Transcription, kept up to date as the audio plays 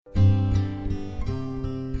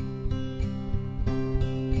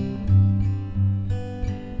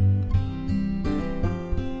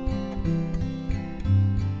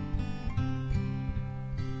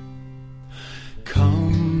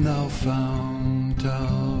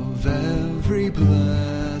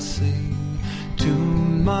blessing.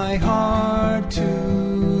 Tune my heart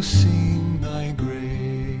to sing thy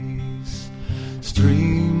grace.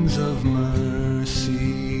 Streams of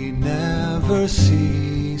mercy never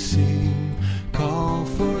ceasing, call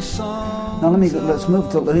for songs. Now let's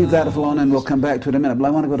leave that alone, and we'll come back to it in a minute. But I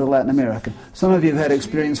want to go to Latin America. Some of you have had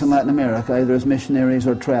experience in Latin America, either as missionaries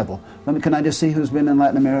or travel. Can I just see who's been in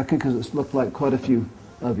Latin America? Because it's looked like quite a few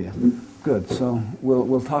of you. Good. So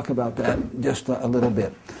we'll talk about that just a little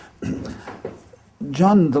bit.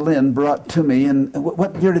 John DeLynn brought to me, and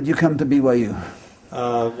what year did you come to BYU?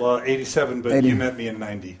 87, but 80. You met me in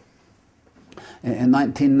 90. In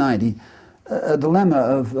 1990, a dilemma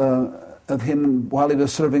of him while he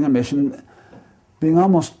was serving a mission, being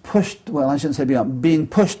almost pushed, well, I shouldn't say being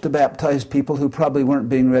pushed to baptize people who probably weren't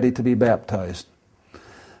being ready to be baptized.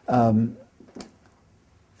 I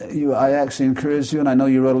actually encouraged you, and I know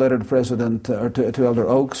you wrote a letter to President or to Elder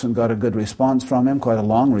Oaks and got a good response from him, quite a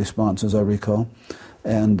long response, as I recall.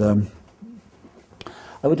 And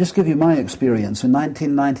I would just give you my experience. In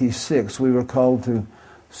 1996, we were called to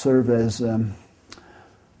serve as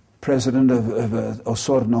president of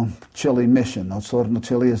Osorno, Chile mission. Osorno,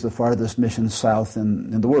 Chile is the farthest mission south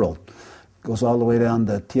in the world. It goes all the way down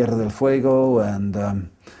to Tierra del Fuego and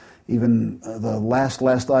even the last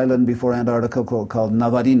island before Antarctica called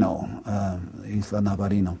Navarino, Isla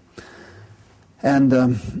Navarino. And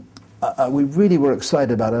we really were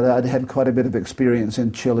excited about it. I'd had quite a bit of experience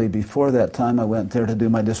in Chile before that time. I went there to do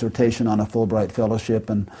my dissertation on a Fulbright fellowship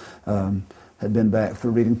and had been back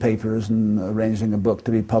for reading papers and arranging a book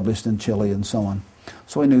to be published in Chile and so on.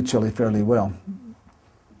 So I knew Chile fairly well.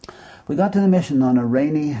 We got to the mission on a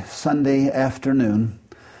rainy Sunday afternoon.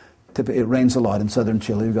 It rains a lot in southern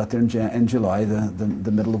Chile. We got there in July,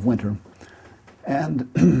 the middle of winter. And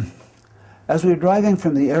as we were driving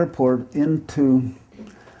from the airport into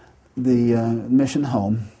the mission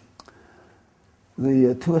home,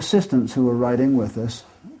 the two assistants who were riding with us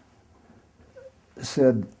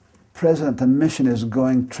said, "President, the mission is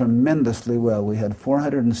going tremendously well. We had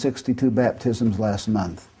 462 baptisms last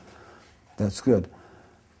month." That's good.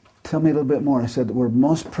 "Tell me a little bit more." I said, "We're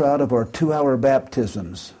most proud of our 2-hour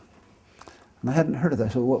baptisms." And I hadn't heard of that. I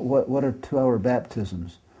said, what are 2-hour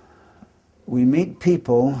baptisms? We meet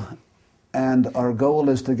people, and our goal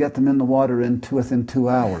is to get them in the water within 2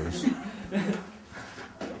 hours.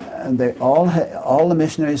 And they all the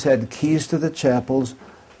missionaries had keys to the chapels.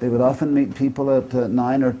 They would often meet people at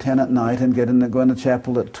 9 or 10 at night and go in the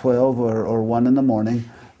chapel at 12 or 1 in the morning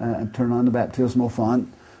and turn on the baptismal font,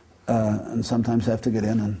 and sometimes have to get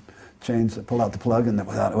in and pull out the plug and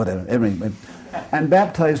whatever. And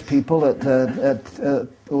baptize people at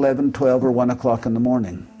 11, 12, or 1 o'clock in the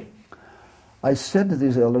morning. I said to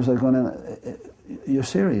these elders, I was going, "You're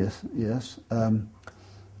serious?" "Yes."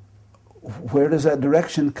 "Where does that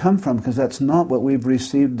direction come from? Because that's not what we've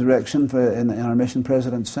received direction for in our mission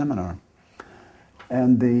president seminar."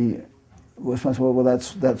 And the response, well,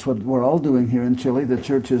 that's what we're all doing here in Chile. The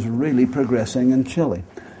church is really progressing in Chile.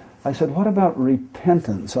 I said, "What about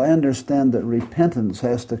repentance? I understand that repentance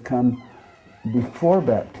has to come before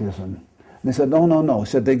baptism." And they said, No. He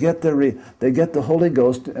said they get the Holy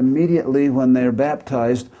Ghost immediately when they're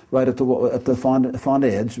baptized, right at the font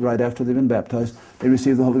edge, right after they've been baptized. They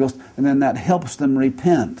receive the Holy Ghost, and then that helps them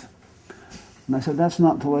repent. And I said, "That's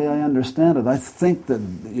not the way I understand it. I think that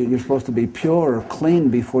you're supposed to be pure or clean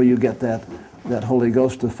before you get that Holy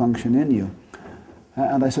Ghost to function in you."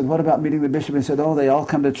 And I said, "What about meeting the bishop?" He said, "Oh, they all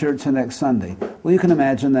come to church the next Sunday." Well, you can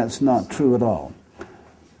imagine that's not true at all.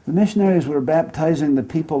 The missionaries were baptizing the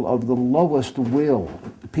people of the lowest will,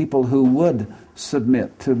 people who would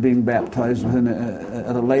submit to being baptized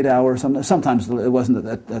at a late hour. Sometimes it wasn't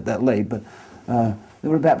at that late, but they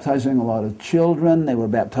were baptizing a lot of children. They were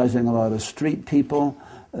baptizing a lot of street people,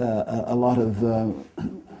 a lot of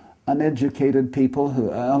uneducated people,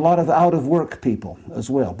 a lot of out-of-work people as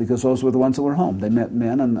well, because those were the ones that were home. They met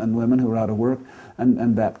men and women who were out of work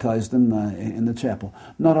and baptized them in the chapel.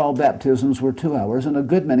 Not all baptisms were 2 hours, and a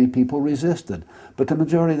good many people resisted, but the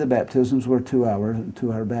majority of the baptisms were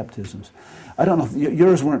 2-hour baptisms. I don't know if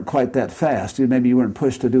yours weren't quite that fast. Maybe you weren't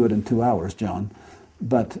pushed to do it in 2 hours, John,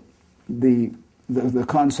 but the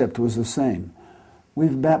concept was the same.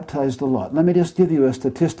 We've baptized a lot. Let me just give you a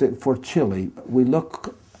statistic for Chile. We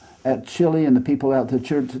look at Chile, and the people out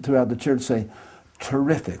throughout the church say,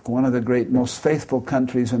 "Terrific, one of the great, most faithful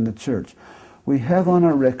countries in the church." We have on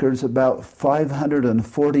our records about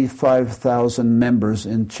 545,000 members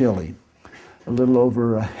in Chile, a little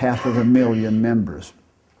over 500,000 members.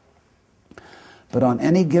 But on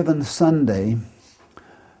any given Sunday,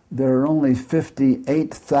 there are only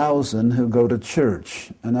 58,000 who go to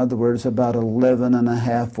church. In other words, about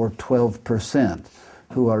 11.5 or 12%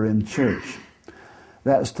 who are in church.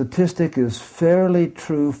 That statistic is fairly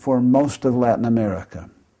true for most of Latin America.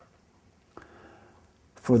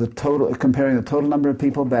 For the total, comparing the total number of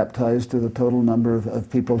people baptized to the total number of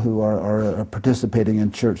people who are participating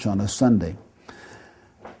in church on a Sunday.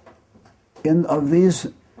 Of these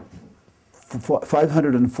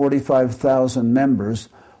 545,000 members,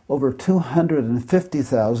 over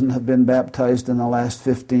 250,000 have been baptized in the last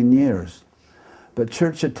 15 years. But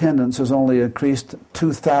church attendance has only increased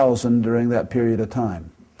 2,000 during that period of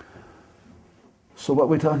time. So what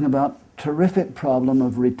we're talking about, terrific problem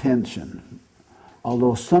of retention.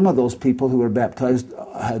 Although some of those people who were baptized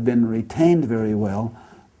have been retained very well,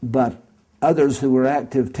 but others who were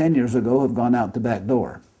active 10 years ago have gone out the back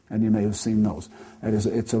door. And you may have seen those. That is,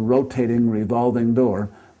 it's a rotating, revolving door.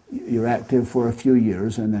 You're active for a few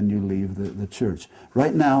years and then you leave the church.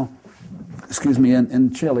 Right now,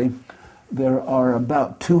 in Chile, there are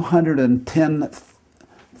about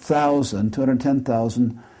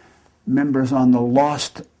 210,000 members on the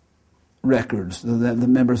lost records, the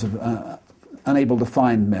members of unable to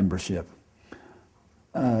find membership.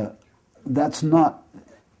 That's not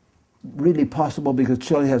really possible because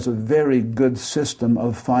Chile has a very good system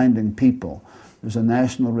of finding people. There's a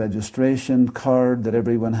national registration card that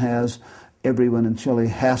everyone has. Everyone in Chile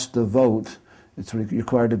has to vote. It's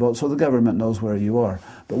required to vote, so the government knows where you are.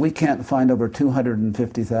 But we can't find over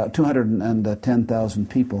 210,000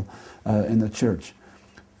 people in the church.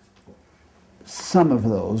 Some of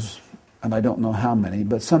those, and I don't know how many,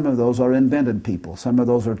 but some of those are invented people. Some of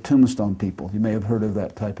those are tombstone people. You may have heard of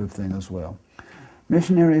that type of thing as well.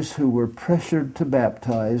 Missionaries who were pressured to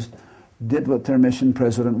baptize did what their mission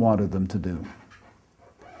president wanted them to do.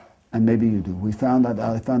 And maybe you do. I found that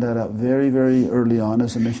out very, very early on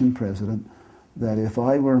as a mission president, that if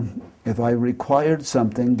I required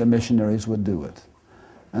something, the missionaries would do it.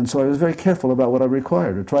 And so I was very careful about what I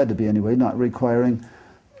required, or tried to be anyway, not requiring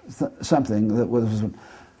something that was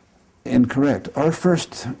incorrect. Our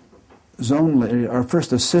first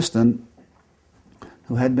assistant,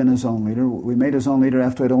 who had been a zone leader, we made a zone leader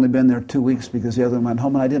after I'd only been there 2 weeks because the other one went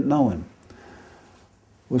home and I didn't know him,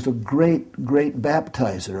 was a great, great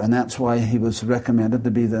baptizer, and that's why he was recommended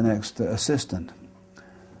to be the next assistant.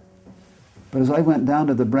 But as I went down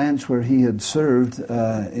to the branch where he had served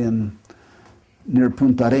near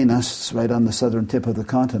Punta Arenas, right on the southern tip of the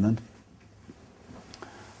continent,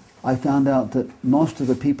 I found out that most of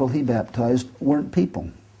the people he baptized weren't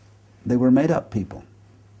people. They were made-up people.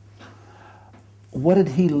 What did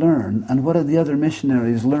he learn, and what did the other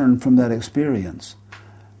missionaries learn from that experience?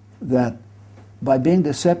 That by being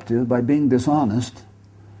deceptive, by being dishonest,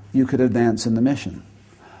 you could advance in the mission.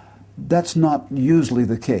 That's not usually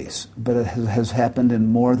the case, but it has happened in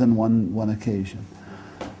more than one occasion.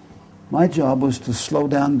 My job was to slow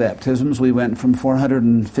down baptisms. We went from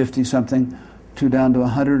 450-something to down to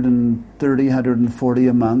 130, 140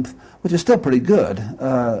 a month, which is still pretty good.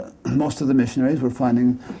 Most of the missionaries were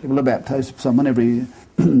finding able to baptize someone every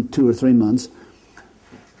 2 or 3 months.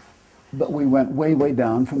 But we went way, way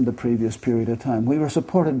down from the previous period of time. We were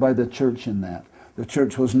supported by the church in that. The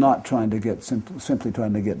church was not trying to get simply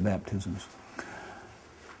trying to get baptisms.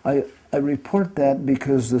 I report that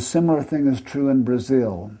because the similar thing is true in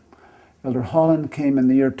Brazil. Elder Holland came in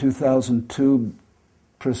the year 2002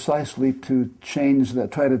 precisely to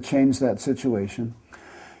try to change that situation.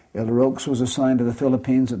 Elder Oaks was assigned to the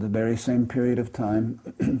Philippines at the very same period of time.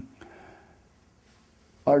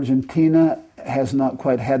 Argentina has not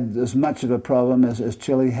quite had as much of a problem as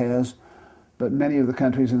Chile has, but many of the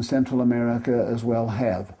countries in Central America as well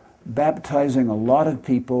have. Baptizing a lot of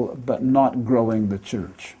people, but not growing the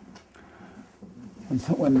church. And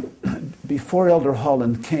so before Elder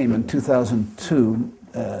Holland came in 2002,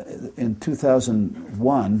 in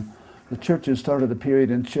 2001, the church had started a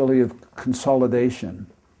period in Chile of consolidation.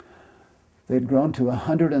 They'd grown to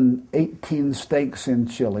 118 stakes in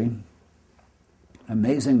Chile,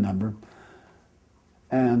 amazing number,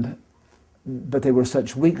 but they were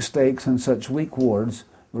such weak stakes and such weak wards.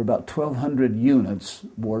 There were about 1,200 units,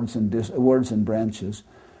 wards and branches,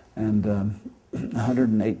 and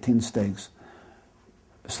 118 stakes.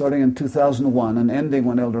 Starting in 2001 and ending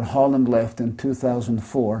when Elder Holland left in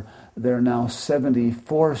 2004, there are now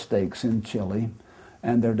 74 stakes in Chile,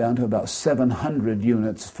 and they're down to about 700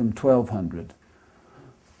 units from 1,200.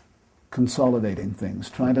 Consolidating things,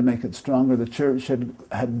 trying to make it stronger. The church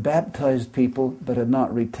had baptized people but had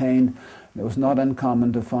not retained. It was not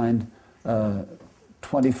uncommon to find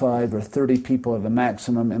 25 or 30 people at a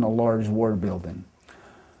maximum in a large ward building.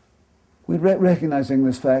 Recognizing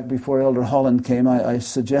this fact, before Elder Holland came, I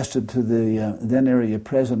suggested to the then area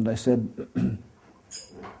president, I said,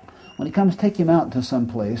 when he comes, take him out to some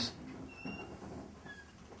place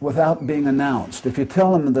without being announced. If you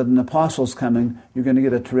tell him that an apostle's coming, you're going to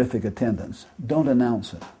get a terrific attendance. Don't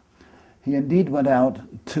announce it. He indeed went out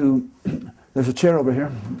to, there's a chair over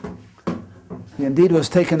here. He indeed was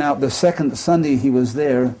taken out the second Sunday he was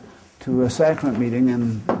there to a sacrament meeting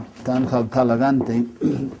in a town called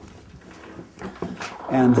Talagante.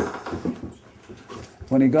 And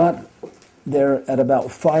when he got there at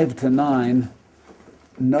about 5 to 9,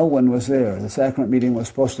 no one was there. The sacrament meeting was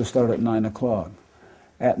supposed to start at 9 o'clock.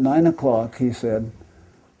 At 9 o'clock, he said,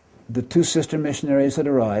 the two sister missionaries had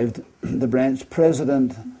arrived, the branch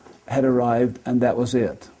president had arrived, and that was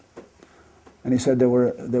it. And he said there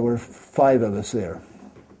were 5 of us there.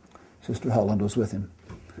 Sister Holland was with him.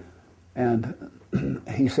 And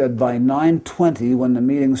he said by 9:20, when the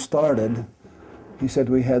meeting started, he said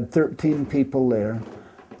we had 13 people there.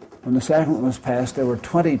 When the sacrament was passed, there were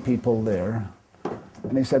 20 people there.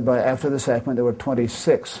 And he said after the sacrament, there were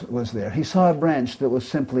 26 was there. He saw a branch that was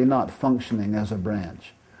simply not functioning as a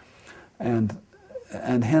branch. And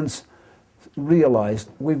hence realized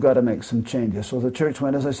we've got to make some changes. So the church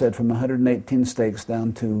went, as I said, from 118 stakes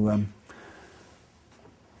down to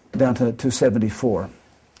 74.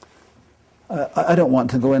 I don't want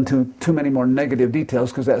to go into too many more negative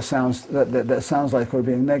details because that sounds like we're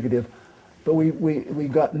being negative. But we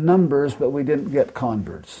got numbers, but we didn't get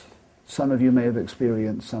converts. Some of you may have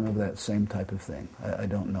experienced some of that same type of thing. I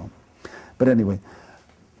don't know. But anyway,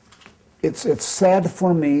 it's sad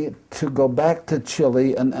for me to go back to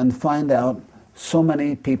Chile and find out so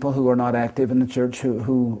many people who are not active in the church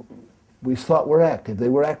who we thought were active. They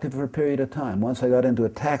were active for a period of time. Once I got into a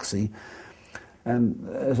taxi, and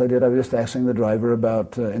as I did, I was just asking the driver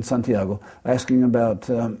about, in Santiago, asking about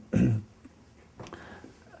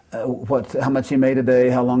how much he made a day,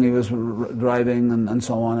 how long he was driving, and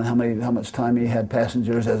so on, and how much time he had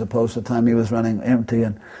passengers as opposed to time he was running empty.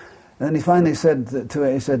 And then he finally said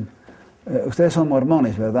 "Ustedes son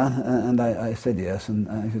Mormones, verdad?" And I said yes. And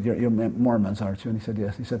I said, "You're Mormons, aren't you?" And he said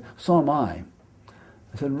yes. He said, "So am I."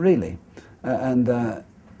 I said, "Really?"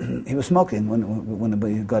 He was smoking when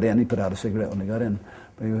we got in. He put out a cigarette when he got in,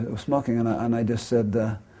 but he was smoking, and I just said,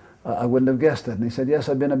 "I wouldn't have guessed it." And he said, "Yes,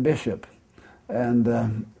 I've been a bishop." And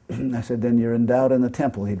I said, "Then you're endowed in the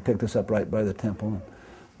temple." He'd picked us up right by the temple.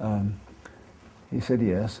 He said,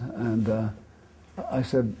 "Yes." And I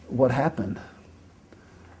said, "What happened?"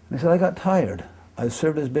 And he said, "I got tired. I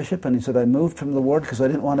served as bishop," and he said, "I moved from the ward because I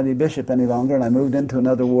didn't want to be bishop any longer, and I moved into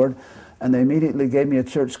another ward, and they immediately gave me a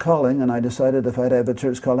church calling, and I decided if I'd have a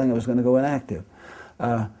church calling, I was going to go inactive."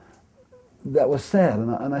 That was sad,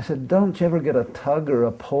 and I said, "Don't you ever get a tug or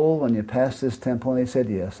a pull when you pass this temple?" And he said,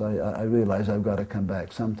 "Yes, I realize I've got to come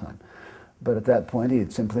back sometime." But at that point, he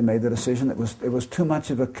had simply made the decision. It was too much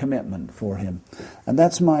of a commitment for him. And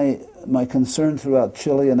that's my concern throughout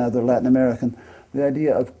Chile and other Latin American, the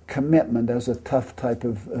idea of commitment as a tough type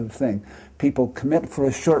of thing. People commit for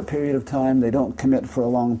a short period of time. They don't commit for a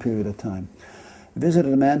long period of time. I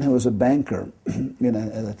visited a man who was a banker in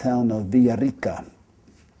a town of Villarrica,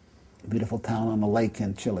 a beautiful town on a lake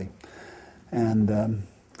in Chile. And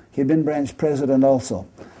he had been branch president also.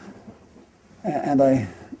 And I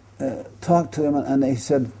talked to him, and he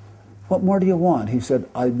said, "What more do you want?" He said,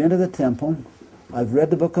 "I've been to the temple. I've read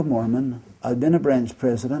the Book of Mormon. I've been a branch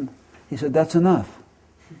president." He said, "That's enough.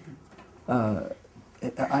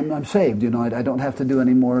 I'm saved, I don't have to do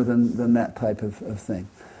any more than that type of thing."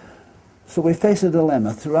 So we face a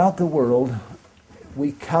dilemma. Throughout the world,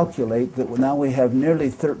 we calculate that now we have nearly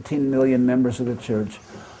 13 million members of the church.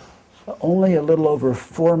 Only a little over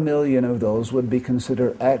 4 million of those would be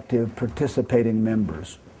considered active, participating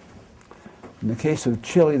members. In the case of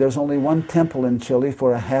Chile, there's only one temple in Chile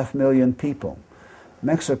for 500,000 people.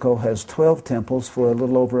 Mexico has 12 temples for a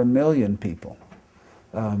little over 1 million people.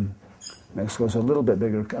 Mexico's a bit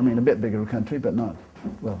bigger country, but not,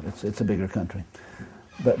 well, it's a bigger country.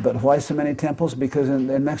 But why so many temples? Because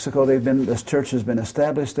in Mexico, this church has been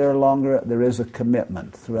established there longer. There is a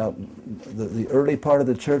commitment. Throughout the early part of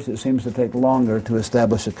the church, it seems to take longer to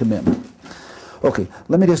establish a commitment. Okay,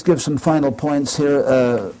 let me just give some final points here,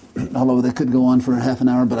 although they could go on for half an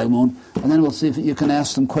hour, but I won't. And then we'll see if you can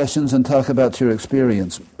ask some questions and talk about your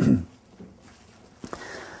experience.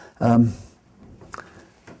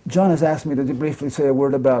 John has asked me to briefly say a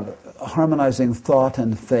word about harmonizing thought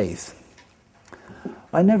and faith.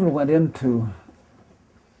 I never went into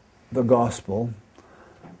the gospel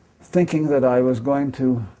thinking that I was going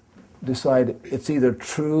to decide it's either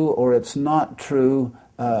true or it's not true,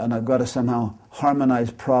 and I've got to somehow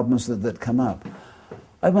harmonize problems that come up.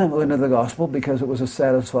 I went into the gospel because it was a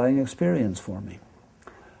satisfying experience for me.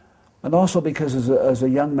 And also because as a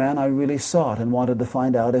young man I really sought and wanted to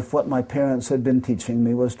find out if what my parents had been teaching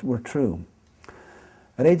me were true.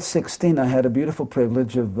 At age 16 I had a beautiful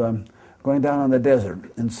privilege of going down on the desert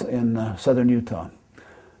in southern Utah.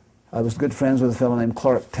 I was good friends with a fellow named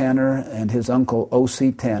Clark Tanner and his uncle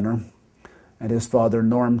O.C. Tanner and his father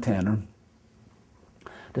Norm Tanner.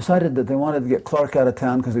 Decided that they wanted to get Clark out of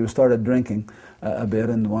town because he started drinking a bit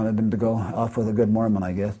and wanted him to go off with a good Mormon,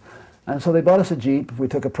 I guess. And so they bought us a Jeep. We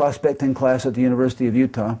took a prospecting class at the University of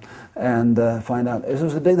Utah and find out. It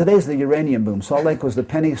was the days of the uranium boom. Salt Lake was the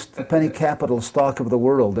penny capital stock of the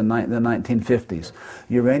world in the 1950s.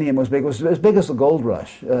 Uranium was big. It was as big as the gold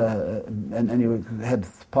rush. And you had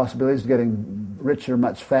possibilities of getting richer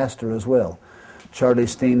much faster as well. Charlie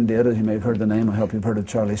Steen did, as you may have heard the name. I hope you've heard of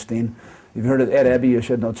Charlie Steen. If you've heard of Ed Abbey, you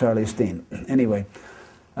should know Charlie Steen. Anyway,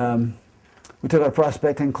 we took our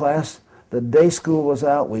prospecting class. The day school was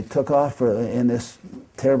out. We took off in this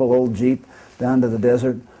terrible old Jeep down to the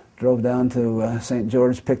desert, drove down to St.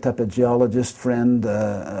 George, picked up a geologist friend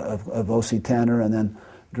of O.C. Tanner, and then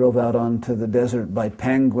drove out onto the desert by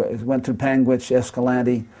went through Panguitch,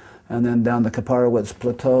 Escalante, and then down the Kaparowitz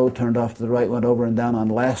Plateau, turned off to the right, went over and down on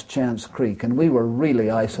Last Chance Creek. And we were really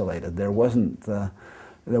isolated. There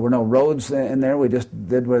were no roads in there. We just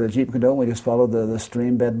did where the Jeep could go. We just followed the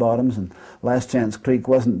stream bed bottoms. And Last Chance Creek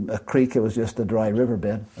wasn't a creek. It was just a dry river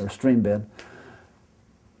bed or stream bed.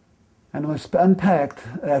 And was unpacked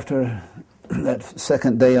after that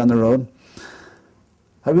second day on the road.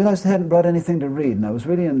 I realized I hadn't brought anything to read, and I was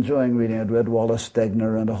really enjoying reading. I'd read Wallace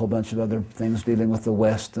Stegner and a whole bunch of other things dealing with the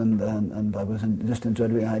West, and I just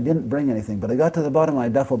enjoyed reading. I didn't bring anything, but I got to the bottom of my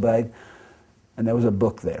duffel bag, and there was a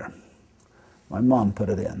book there. My mom put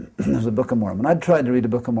it in. It was the Book of Mormon. I'd tried to read the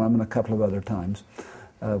Book of Mormon a couple of other times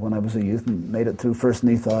when I was a youth and made it through First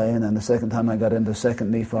Nephi, and then the second time I got into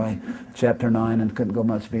Second Nephi, chapter 9, and couldn't go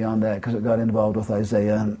much beyond that because it got involved with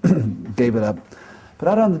Isaiah and gave it up. But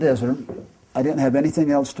out on the desert, I didn't have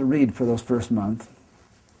anything else to read for those first month.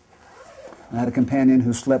 I had a companion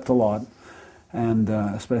who slept a lot, and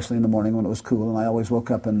especially in the morning when it was cool, and I always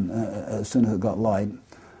woke up as soon as it got light.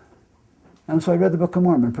 And so I read the Book of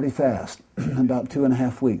Mormon pretty fast. About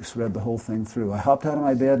 2.5 weeks, read the whole thing through. I hopped out of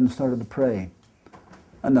my bed and started to pray,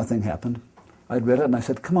 and nothing happened. I'd read it, and I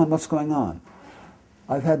said, come on, what's going on?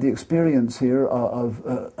 I've had the experience here of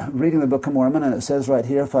reading the Book of Mormon, and it says right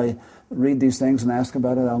here, if I read these things and ask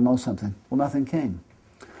about it, I'll know something. Well, nothing came.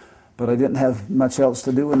 But I didn't have much else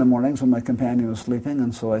to do in the mornings when my companion was sleeping,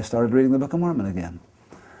 and so I started reading the Book of Mormon again.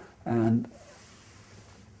 And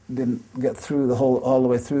didn't get through all the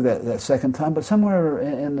way through that second time, but somewhere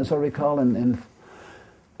as I recall, in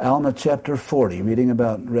Alma chapter 40, reading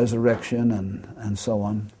about resurrection and so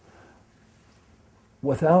on,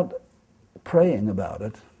 without praying about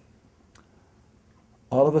it,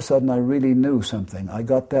 all of a sudden I really knew something. I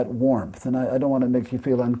got that warmth, and I don't want to make you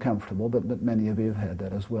feel uncomfortable, but many of you have had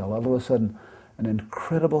that as well. All of a sudden, an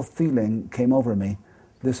incredible feeling came over me.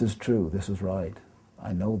 This is true. This is right.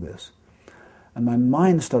 I know this. And my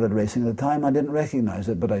mind started racing. At the time, I didn't recognize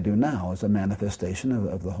it, but I do now as a manifestation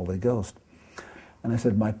of the Holy Ghost. And I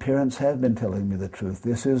said, my parents have been telling me the truth.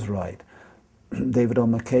 This is right. David O.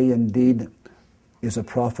 McKay indeed is a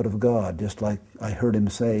prophet of God, just like I heard him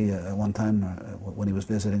say one time when he was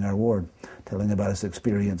visiting our ward, telling about his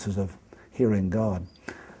experiences of hearing God.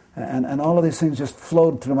 And all of these things just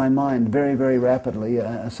flowed through my mind very, very rapidly,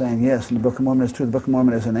 saying, yes, and the Book of Mormon is true. The Book of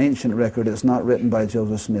Mormon is an ancient record. It's not written by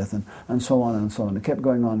Joseph Smith, and so on and so on. It kept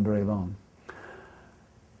going on very long.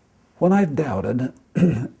 When I've doubted,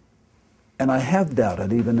 and I have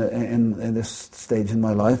doubted even in this stage in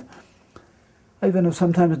my life, I even have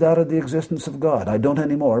sometimes doubted the existence of God. I don't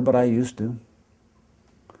anymore, but I used to.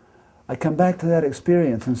 I come back to that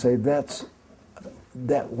experience and say,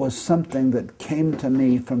 that was something that came to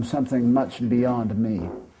me from something much beyond me.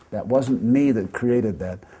 That wasn't me that created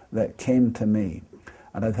that came to me.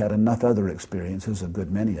 And I've had enough other experiences, a good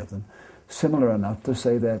many of them, similar enough to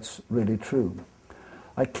say that's really true.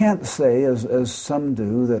 I can't say, as some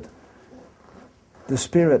do, that the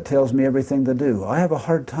Spirit tells me everything to do. I have a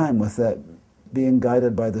hard time with that, being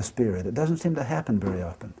guided by the Spirit. It doesn't seem to happen very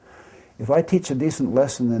often. If I teach a decent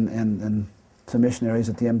lesson in to missionaries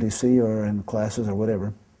at the MDC or in classes or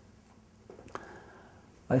whatever,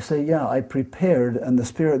 I say, yeah, I prepared and the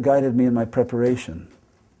Spirit guided me in my preparation.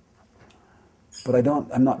 But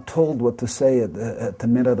I'm not told what to say at the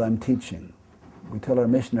minute I'm teaching. We tell our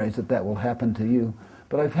missionaries that will happen to you,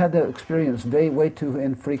 but I've had that experience way too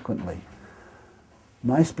infrequently.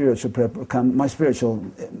 My spiritual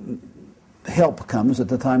help comes at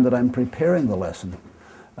the time that I'm preparing the lesson.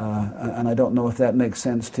 And I don't know if that makes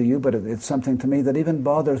sense to you, but it's something to me that even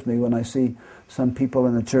bothers me when I see some people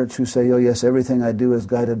in the church who say, oh yes, everything I do is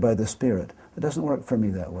guided by the Spirit. It doesn't work for me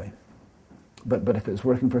that way. But if it's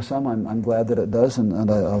working for some, I'm glad that it does, and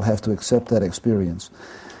I'll have to accept that experience.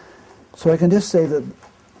 So I can just say that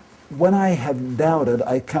when I have doubted,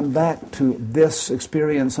 I come back to this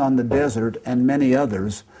experience on the desert and many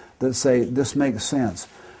others that say, this makes sense.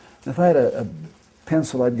 If I had a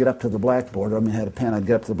pencil, I'd get up to the blackboard, or I had a pen, I'd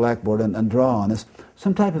get up to the blackboard and draw on this,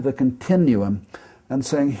 some type of a continuum, and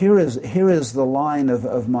saying, here is the line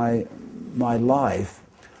of my life,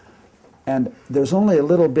 and there's only a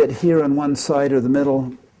little bit here on one side or the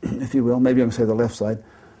middle, if you will, maybe I can say the left side,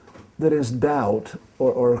 that is doubt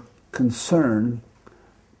or concern,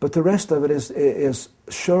 but the rest of it is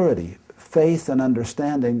surety, faith and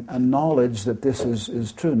understanding and knowledge that this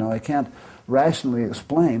is true. Now, I can't rationally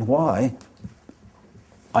explain why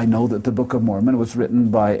I know that the Book of Mormon was written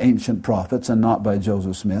by ancient prophets and not by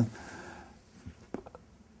Joseph Smith.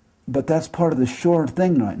 But that's part of the sure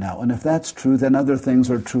thing right now. And if that's true, then other things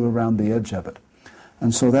are true around the edge of it.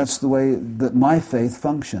 And so that's the way that my faith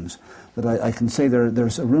functions. That I can say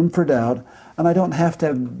there's a room for doubt, and I don't have to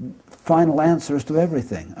have final answers to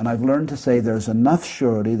everything. And I've learned to say there's enough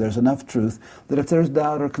surety, there's enough truth, that if there's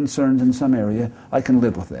doubt or concerns in some area, I can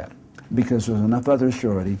live with that. Because there's enough other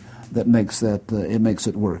surety that makes it makes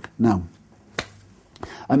it work. Now,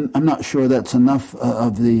 I'm not sure that's enough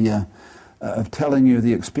of telling you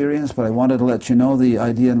the experience, but I wanted to let you know the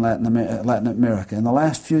idea in Latin America. In the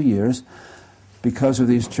last few years, because of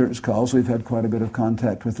these church calls, we've had quite a bit of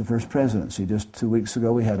contact with the First Presidency. Just 2 weeks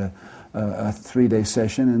ago, we had a 3-day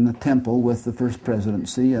session in the temple with the First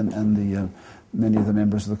Presidency and many of the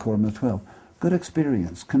members of the Quorum of the 12. Good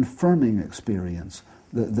experience, confirming experience.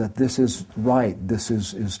 That this is right, this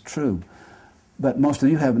is true. But most of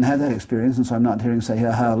you haven't had that experience, and so I'm not hearing you say,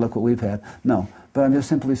 ha, look what we've had. No, but I'm just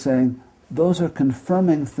simply saying those are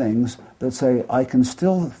confirming things that say I can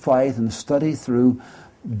still fight and study through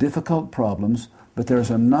difficult problems, but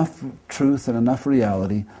there's enough truth and enough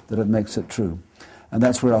reality that it makes it true. And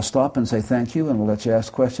that's where I'll stop and say thank you, and we'll let you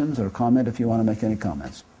ask questions or comment if you want to make any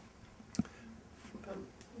comments.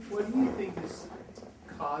 What do you think has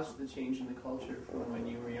caused the change in the culture from when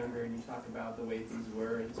you were younger, and you talk about the way things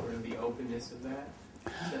were and sort of the openness of that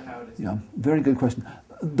to how it is? Yeah, very good question.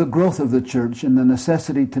 The growth of the church and the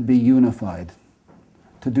necessity to be unified,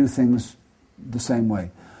 to do things the same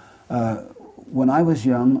way. When I was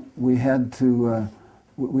young, we had to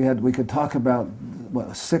we could talk about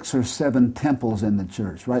 6 or 7 temples in the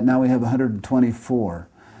church. Right now we have 124.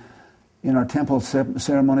 In our temple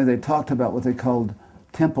ceremony, they talked about what they called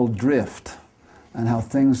temple drift, and how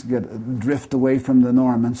things drift away from the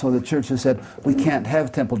norm. And so the church has said, we can't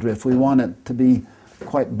have temple drift. We want it to be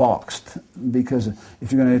quite boxed, because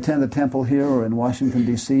if you're going to attend the temple here or in Washington,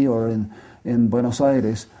 D.C. or in Buenos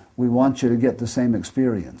Aires, we want you to get the same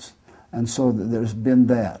experience. And so there's been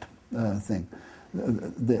that thing.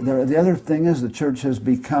 The other thing is the church has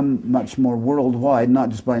become much more worldwide, not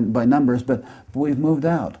just by numbers, but we've moved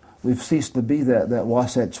out. We've ceased to be that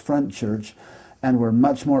Wasatch Front church, and we're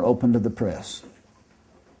much more open to the press.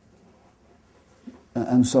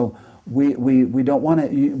 And so we don't want to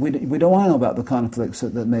we don't want to know about the conflicts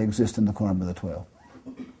that may exist in the Quorum of the 12.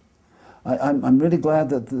 I'm really glad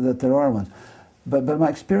that there are ones, but my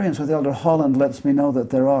experience with Elder Holland lets me know that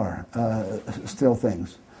there are still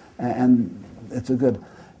things, and it's a good.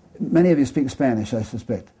 Many of you speak Spanish, I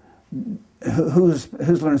suspect. Who's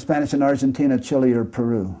learned Spanish in Argentina, Chile, or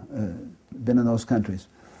Peru? Been in those countries?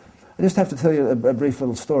 I just have to tell you a brief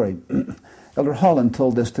little story. Elder Holland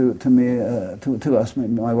told this to me, to us,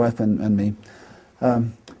 my wife and me.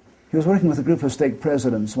 He was working with a group of stake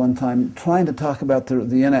presidents one time, trying to talk about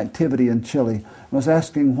the inactivity in Chile, and was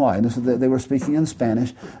asking why. And they were speaking in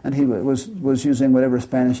Spanish, and he was using whatever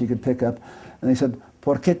Spanish he could pick up. And they said,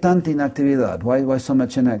 "¿Por qué tanta inactividad? Why so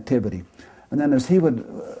much inactivity?" And then as they would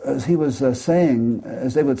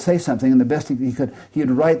say something, and the best he could,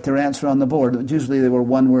 he'd write their answer on the board. Usually they were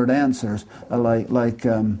one-word answers, like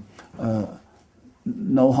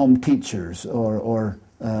no home teachers or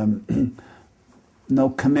no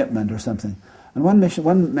commitment or something. And one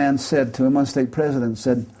man said to him, one stake president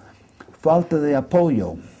said, "Falta de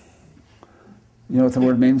apoyo." You know what the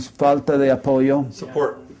word means? Falta de apoyo.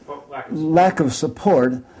 Support. Lack of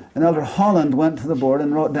support. And Elder Holland went to the board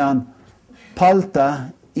and wrote down,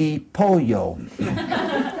 "Palta y pollo,"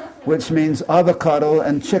 which means avocado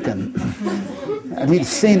and chicken. And he'd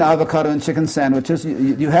seen avocado and chicken sandwiches.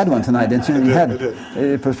 You had one tonight, didn't you? I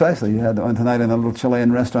did. Precisely. You had one tonight in a little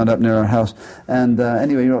Chilean restaurant up near our house. And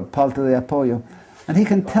anyway, you wrote Palta de Apoyo. And he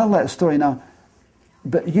can tell that story now.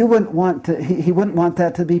 But you wouldn't want to, he wouldn't want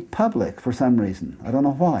that to be public for some reason. I don't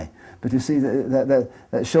know why. But you see, that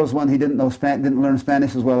shows one, he didn't learn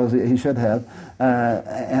Spanish as well as he should have,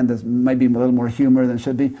 and there's maybe a little more humor than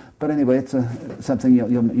should be. But anyway, it's something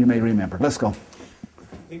you may remember. Let's go.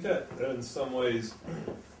 I think that in some ways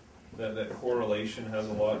that correlation has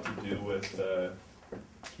a lot to do with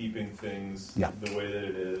keeping things the way that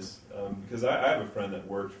it is. Because I have a friend that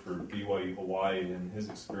worked for BYU Hawaii, and his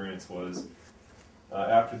experience was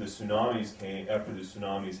after the tsunamis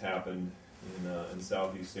happened in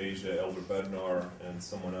Southeast Asia, Elder Bednar and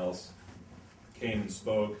someone else came and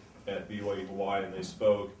spoke at BYU Hawaii, and they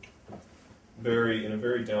spoke in a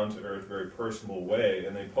very down-to-earth, very personal way,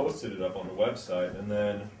 and they posted it up on the website, and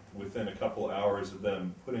then within a couple hours of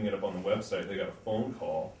them putting it up on the website, they got a phone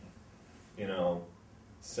call,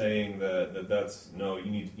 saying that's no, you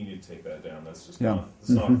need to take that down. That's just not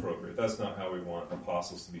appropriate. That's not how we want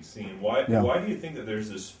apostles to be seen. Why do you think that there's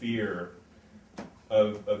this fear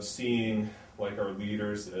of seeing like our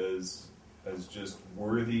leaders as just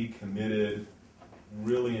worthy, committed,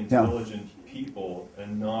 really intelligent people,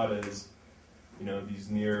 and not as these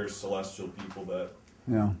near celestial people that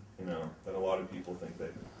that a lot of people think they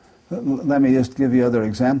do? Let me just give you other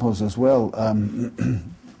examples as well.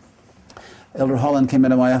 Elder Holland came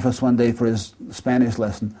into my office one day for his Spanish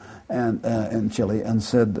lesson and in Chile, and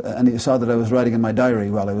said, and he saw that I was writing in my diary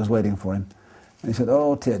while I was waiting for him. And he said,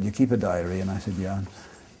 "Oh, Ted, you keep a diary?" And I said, "Yeah." And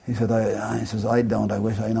he said, I don't.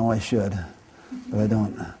 I know I should, but I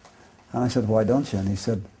don't." And I said, "Why don't you?" And he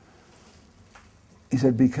said,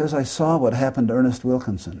 "Because I saw what happened to Ernest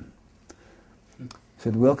Wilkinson." He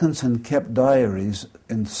said, "Wilkinson kept diaries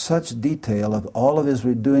in such detail of all of his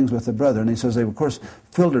doings with the brother." And he says they, of course,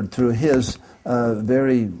 filtered through his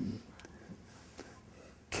very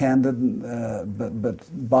candid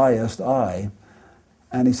but biased eye.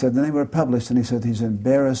 And he said, then they were published, and he said, he's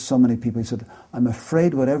embarrassed so many people. He said, "I'm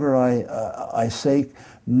afraid whatever I say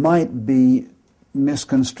might be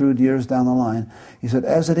misconstrued years down the line." He said,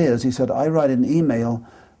 "As it is," he said, "I write an email,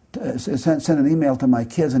 send an email to my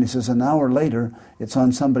kids," and he says, an hour later, it's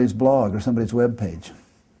on somebody's blog or somebody's web page.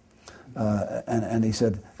 And he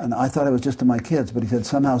said, and I thought it was just to my kids, but he said,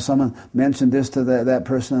 somehow someone mentioned this to that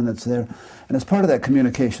person, and it's there. And it's part of that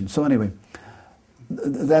communication. So anyway,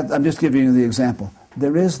 I'm just giving you the example.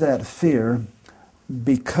 There is that fear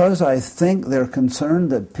because I think they're concerned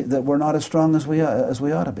that we're not as strong as we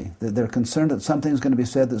ought to be. They're concerned that something's going to be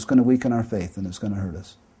said that's going to weaken our faith and it's going to hurt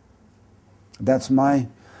us. That's my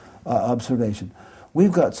observation.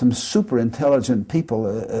 We've got some super intelligent people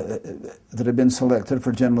that have been selected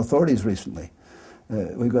for general authorities recently.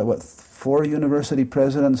 We've got, 4 university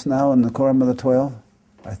presidents now in the Quorum of the 12?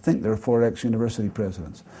 I think there are 4 ex-university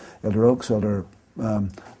presidents. Elder Oaks, Elder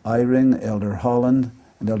Eyring, Elder Holland,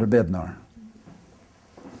 and Elder Bednar.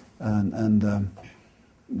 And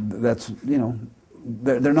that's,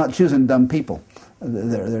 they're not choosing dumb people.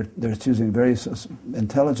 They're choosing very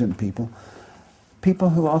intelligent people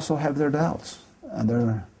who also have their doubts and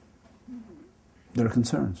their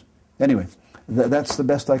concerns. Anyway, that's the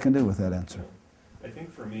best I can do with that answer. I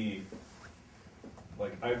think for me,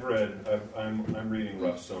 like I'm reading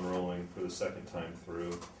Rough Stone Rolling for the second time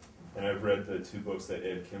through, and I've read the 2 books that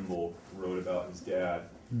Ed Kimball wrote about his dad.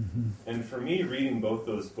 Mm-hmm. And for me, reading both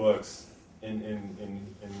those books and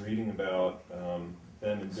reading about them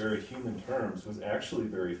in very human terms was actually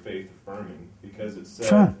very faith-affirming, because it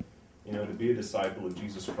said, to be a disciple of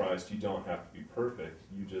Jesus Christ, you don't have to be perfect.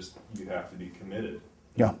 You have to be committed.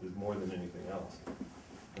 Yeah. Is more than anything else.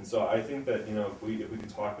 And so I think that, if we can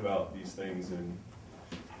talk about these things in,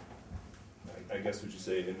 I guess would you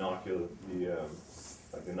say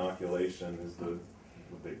inoculation is the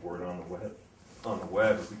big word on the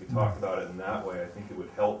web. If we could talk about it in that way, I think it would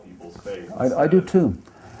help people's faith. I do too.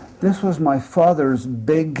 This was my father's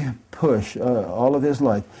big push all of his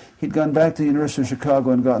life. He'd gone back to the University of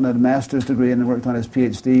Chicago and gotten a master's degree and worked on his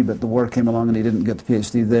PhD, but the war came along and he didn't get the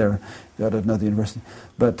PhD there. He got at another university.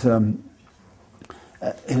 But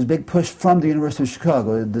his big push from the University of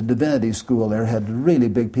Chicago, the divinity school there, had really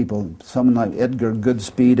big people. Someone like Edgar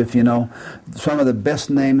Goodspeed, if you know. Some of the best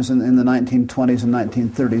names in the 1920s and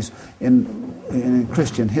 1930s in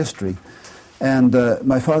Christian history. And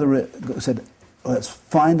my father said, let's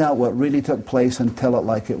find out what really took place and tell it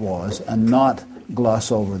like it was, and not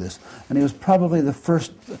gloss over this. And he was probably the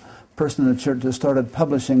first person in the church that started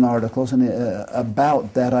publishing articles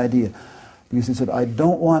about that idea. Because he said, I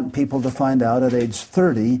don't want people to find out at age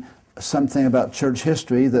 30 something about church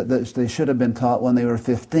history that they should have been taught when they were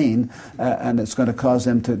 15, and it's going to cause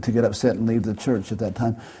them to get upset and leave the church at that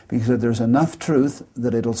time, because there's enough truth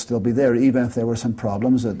that it'll still be there, even if there were some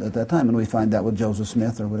problems at that time, and we find that with Joseph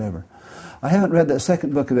Smith or whatever. I haven't read that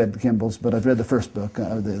second book of Ed Kimball's, but I've read the first book,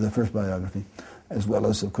 the first biography, as well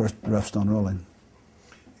as, of course, Rough Stone Rolling.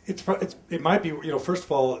 It might be, first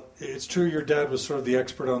of all, it's true your dad was sort of the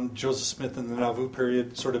expert on Joseph Smith in the Nauvoo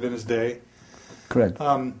period, sort of in his day. Correct.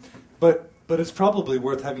 But it's probably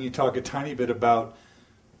worth having you talk a tiny bit about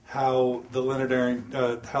how the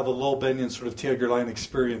how the Lowell Bennion sort of T. Edgar Lyon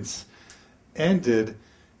experience ended,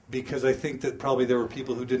 because I think that probably there were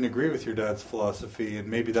people who didn't agree with your dad's philosophy, and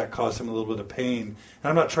maybe that caused him a little bit of pain. And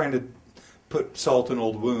I'm not trying to put salt in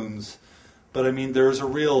old wounds, but I mean there's a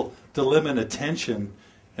real dilemma and a tension,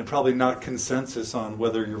 and probably not consensus on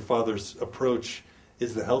whether your father's approach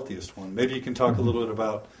is the healthiest one. Maybe you can talk a little bit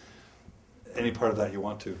about any part of that you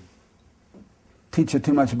want to. Teach you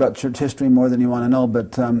too much about church history, more than you want to know,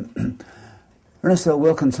 but Ernest L.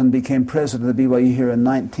 Wilkinson became president of the BYU here in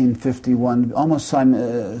 1951, almost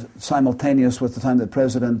simultaneous with the time that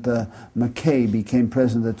President McKay became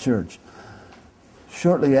president of the church.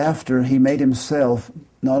 Shortly after, he made himself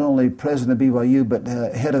not only president of BYU, but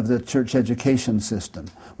head of the church education system,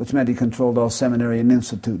 which meant he controlled all seminary and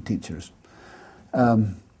institute teachers.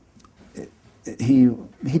 He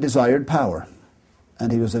desired power,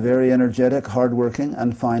 and he was a very energetic, hardworking,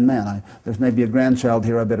 and fine man. There's maybe a grandchild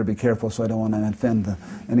here. I better be careful so I don't want to offend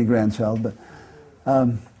any grandchild. But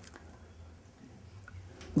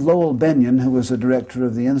Lowell Bennion, who was the director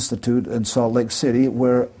of the Institute in Salt Lake City,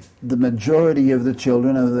 where the majority of the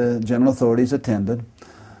children of the general authorities attended,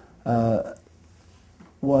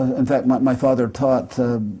 was, in fact, my father taught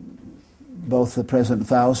both the President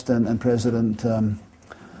Faust and President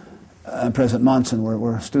Monson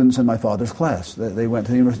were students in my father's class. They went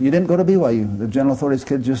to the university. You didn't go to BYU. The general authorities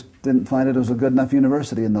kids just didn't find it was a good enough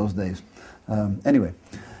university in those days. Anyway,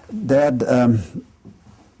 Dad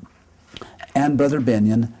and Brother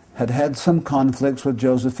Bennion had some conflicts with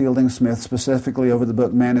Joseph Fielding Smith, specifically over the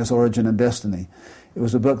book Man, His Origin and Destiny. It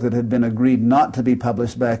was a book that had been agreed not to be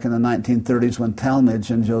published back in the 1930s when Talmage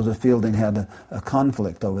and Joseph Fielding had a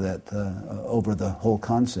conflict over that, over the whole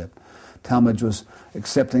concept. Talmage was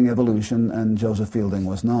accepting evolution and Joseph Fielding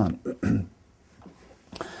was not. In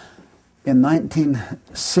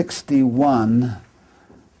 1961,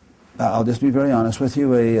 I'll just be very honest with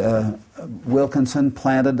you, Wilkinson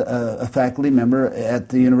planted a faculty member at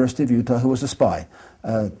the University of Utah who was a spy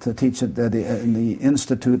to teach in the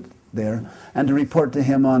institute there and to report to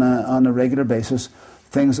him on a regular basis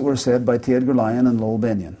things that were said by T. Edgar Lyon and Lowell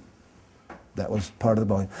Bennion. That was part of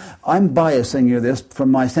the boy. I'm biasing you this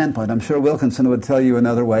from my standpoint. I'm sure Wilkinson would tell you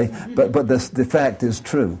another way, but the fact is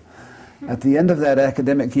true. At the end of that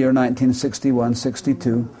academic year,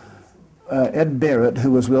 1961-62, Ed Barrett,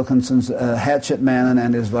 who was Wilkinson's hatchet man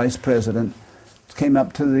and his vice president, came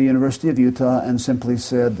up to the University of Utah and simply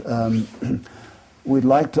said, we'd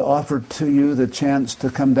like to offer to you the chance to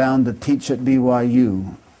come down to teach at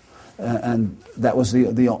BYU. And that was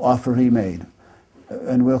the offer he made.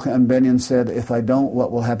 And Bennion said, if I don't,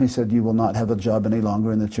 what will happen? He said, you will not have a job any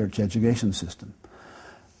longer in the church education system.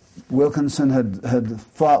 Wilkinson had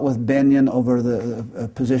fought with Bennion over the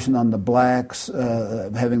position on the blacks,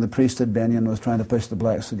 having the priesthood. Bennion was trying to push the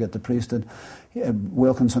blacks to get the priesthood.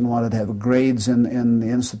 Wilkinson wanted to have grades in the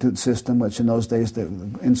institute system, which in those days the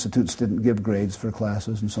institutes didn't give grades for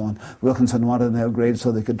classes and so on. Wilkinson wanted to have grades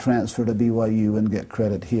so they could transfer to BYU and get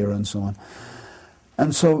credit here and so on.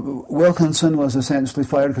 And so Wilkinson was essentially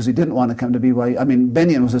fired because he didn't want to come to BYU. I mean,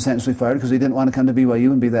 Bennion was essentially fired because he didn't want to come to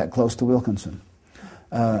BYU and be that close to Wilkinson.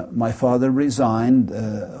 My father resigned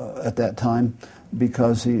at that time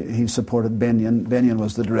because he supported Bennion. Bennion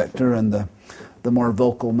was the director and the more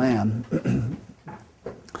vocal man.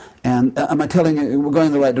 And am I telling you, we're going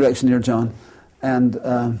in the right direction here, John? And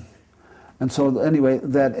so anyway,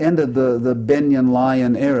 that ended the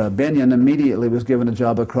Bennion-Lyon era. Bennion immediately was given a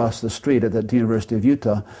job across the street at the University of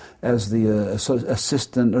Utah as the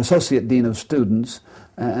associate dean of students,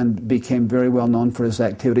 and became very well known for his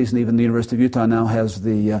activities. And even the University of Utah now has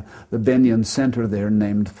the Bennion Center there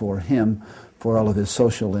named for him for all of his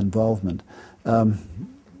social involvement.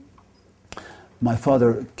 My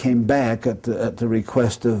father came back at the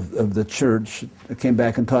request of the church, came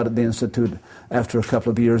back and taught at the Institute after a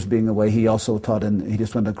couple of years being away. He also taught he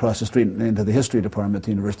just went across the street into the history department at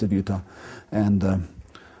the University of Utah and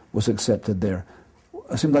was accepted there.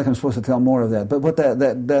 It seems like I'm supposed to tell more of that. But what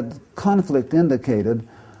that conflict indicated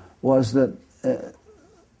was that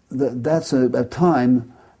that's a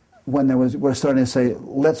time when we're starting to say,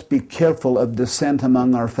 let's be careful of dissent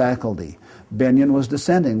among our faculty. Benyon was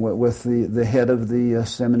dissenting with the head of the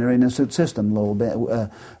Seminary and Institute system,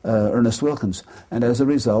 Ernest Wilkins, and as a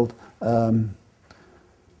result, got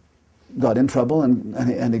in trouble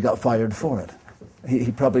and he got fired for it.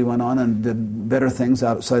 He probably went on and did better things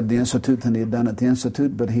outside the Institute than he had done at the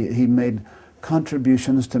Institute, but he made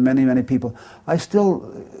contributions to many, many people. I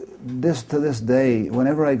still, to this day,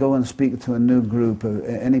 whenever I go and speak to a new group of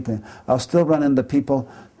anything, I'll still run into people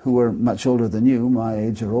who are much older than you, my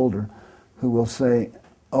age or older, who will say,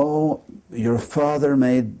 "Oh, your father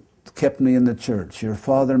kept me in the church. Your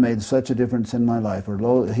father made such a difference in my life."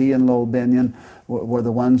 Or he and Lowell Benyon were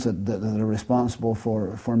the ones that are responsible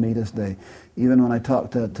for me this day. Even when I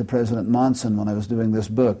talked to President Monson when I was doing this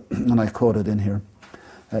book, and I quoted in here,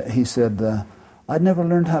 he said, "I'd never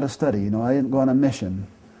learned how to study. I didn't go on a mission."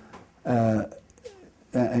 That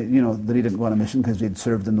he didn't go on a mission because he'd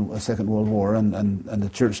served in the Second World War, and the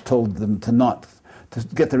church told them to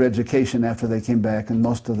get their education after they came back, and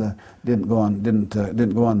most of the didn't go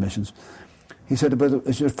on missions. He said, "But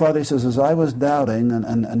as your father," he says, "as I was doubting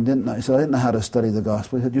and didn't know," he said, "I didn't know how to study the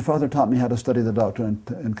gospel." He said, "Your father taught me how to study the Doctrine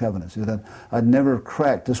and Covenants." He said, "I'd never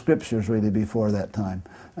cracked the scriptures really before that time."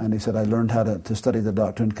 And he said, "I learned how to study the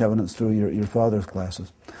Doctrine and Covenants through your father's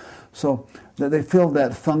classes." So they filled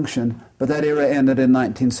that function, but that era ended in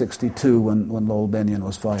 1962 when Lowell Benyon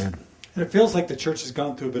was fired. And it feels like the church has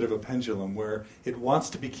gone through a bit of a pendulum where it wants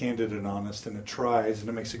to be candid and honest, and it tries, and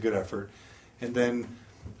it makes a good effort. And then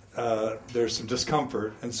there's some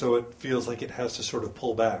discomfort, and so it feels like it has to sort of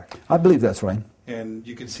pull back. I believe that's right. And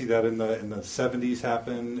you can see that in the 70s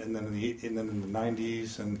happen, and then in the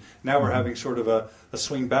 90s, and now we're having sort of a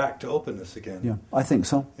swing back to openness again. Yeah, I think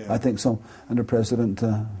so. Yeah. I think so. Under President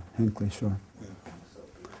Hinckley, sure.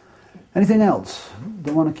 Anything else?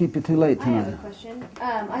 Don't want to keep you too late I tonight. have a question.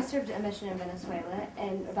 I served a mission in Venezuela,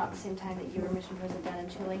 and about the same time that you were mission president down in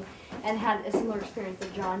Chile, and had a similar experience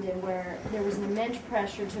that John did, where there was an immense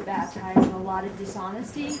pressure to baptize and a lot of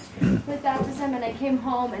dishonesty with baptism. And I came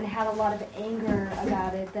home and had a lot of anger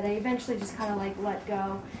about it that I eventually just kind of let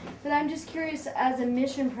go. But I'm just curious, as a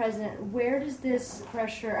mission president, where does this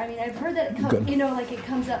pressure? I mean, I've heard that it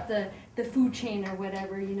comes up the food chain or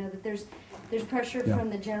whatever. That there's pressure from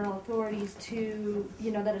the general authorities to,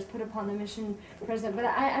 that is put upon the mission president. But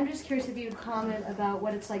I'm just curious if you would comment about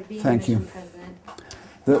what it's like being a mission president.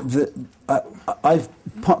 I've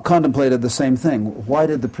contemplated the same thing. Why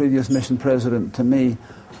did the previous mission president, to me,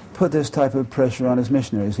 put this type of pressure on his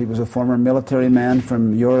missionaries? He was a former military man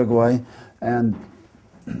from Uruguay, and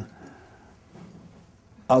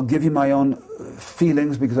I'll give you my own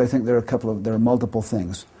feelings because I think there are multiple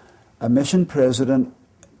things. A mission president,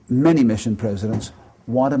 many mission presidents,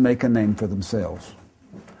 want to make a name for themselves.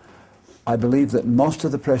 I believe that most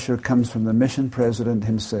of the pressure comes from the mission president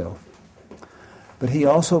himself. But he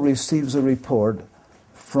also receives a report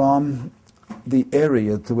from the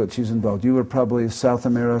area to which he's involved. You were probably South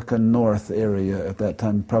America North area at that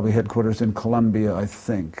time, probably headquarters in Colombia, I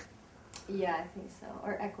think. Yeah, I think so.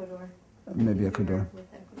 Or Ecuador. Maybe Ecuador. With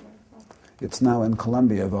Ecuador as well. It's now in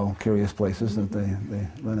Colombia, of all curious places, that they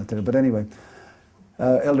run it there. But anyway,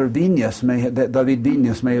 Elder Viñas David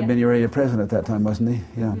Viñas may have been your area president at that time, wasn't he?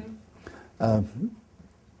 Yeah. Mm-hmm.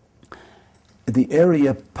 The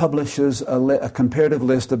area publishes a comparative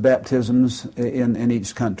list of baptisms in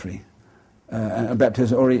each country,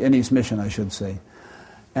 baptism, or in each mission, I should say.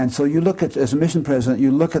 And so you look at, as a mission president, you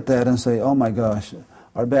look at that and say, oh my gosh,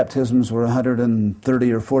 our baptisms were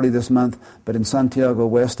 130 or 40 this month, but in Santiago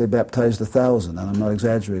West they baptized 1,000, and I'm not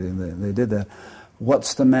exaggerating, they did that.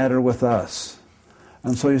 What's the matter with us?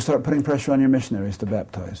 And so you start putting pressure on your missionaries to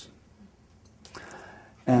baptize.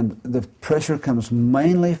 And the pressure comes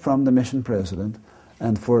mainly from the mission president,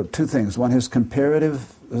 and for two things. One is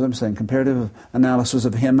comparative analysis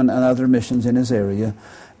of him and other missions in his area.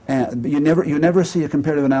 And you never see a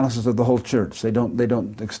comparative analysis of the whole church. They don't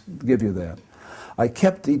give you that. I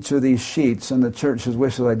kept each of these sheets, and the church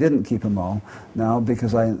wishes I didn't keep them all now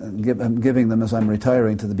because I'm giving them as I'm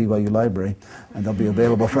retiring to the BYU library, and they'll be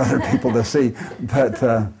available for other people to see.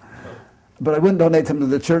 But I wouldn't donate them to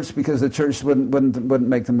the church because the church wouldn't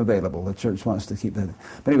make them available. The church wants to keep that.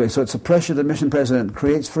 But anyway, so it's a pressure the mission president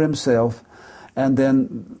creates for himself, and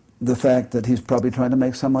then the fact that he's probably trying to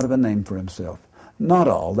make somewhat of a name for himself. Not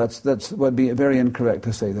all. That would be very incorrect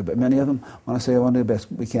to say that, but many of them want to say, I want to do the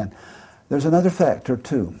best we can. There's another factor,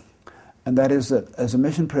 too, and that is that as a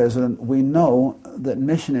mission president, we know that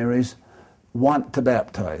missionaries want to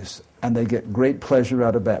baptize, and they get great pleasure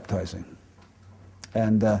out of baptizing.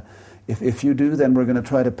 And if you do, then we're going to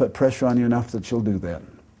try to put pressure on you enough that you'll do that.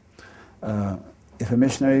 if a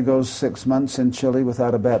missionary goes 6 months in Chile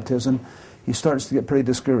without a baptism, he starts to get pretty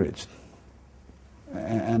discouraged.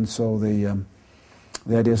 And so the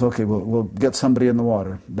idea is, okay, we'll get somebody in the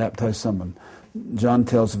water, baptize someone. John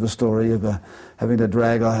tells of a story of having to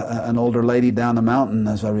drag an older lady down a mountain,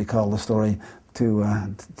 as I recall the story, it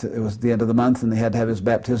was the end of the month, and they had to have his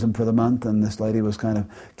baptism for the month, and this lady was kind of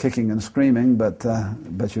kicking and screaming, but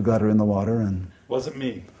you got her in the water. And wasn't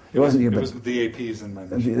me. It wasn't you, it but was the APs in my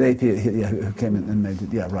mission. The AP, yeah, who came in and made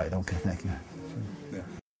it. Yeah, right, okay, thank you.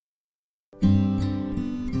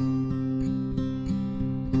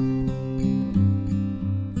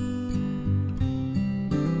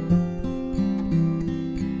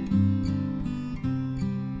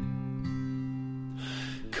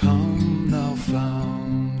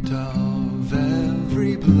 Fount of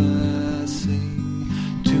every blessing,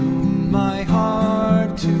 tune my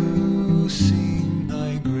heart to sing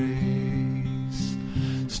thy grace.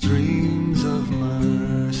 Streams of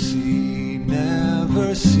mercy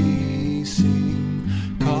never ceasing,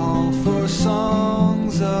 call for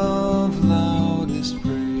songs of loudest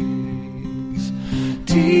praise.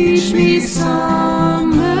 Teach me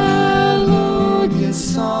some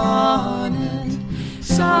melodious sonnet,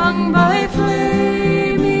 sung by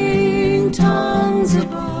flaming tongues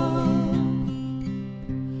above.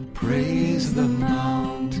 Praise the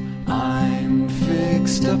mount, I'm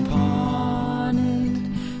fixed upon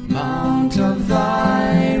it, mount of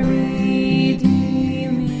thy redeeming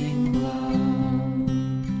love.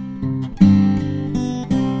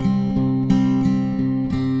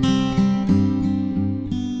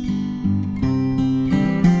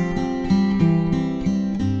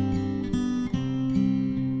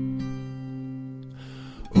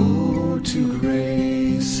 To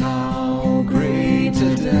grace, how great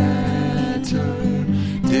a debtor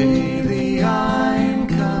daily I'm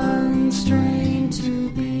constrained to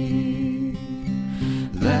be.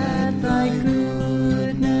 Let thy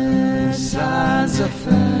goodness as a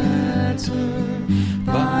fetter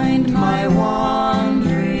bind my one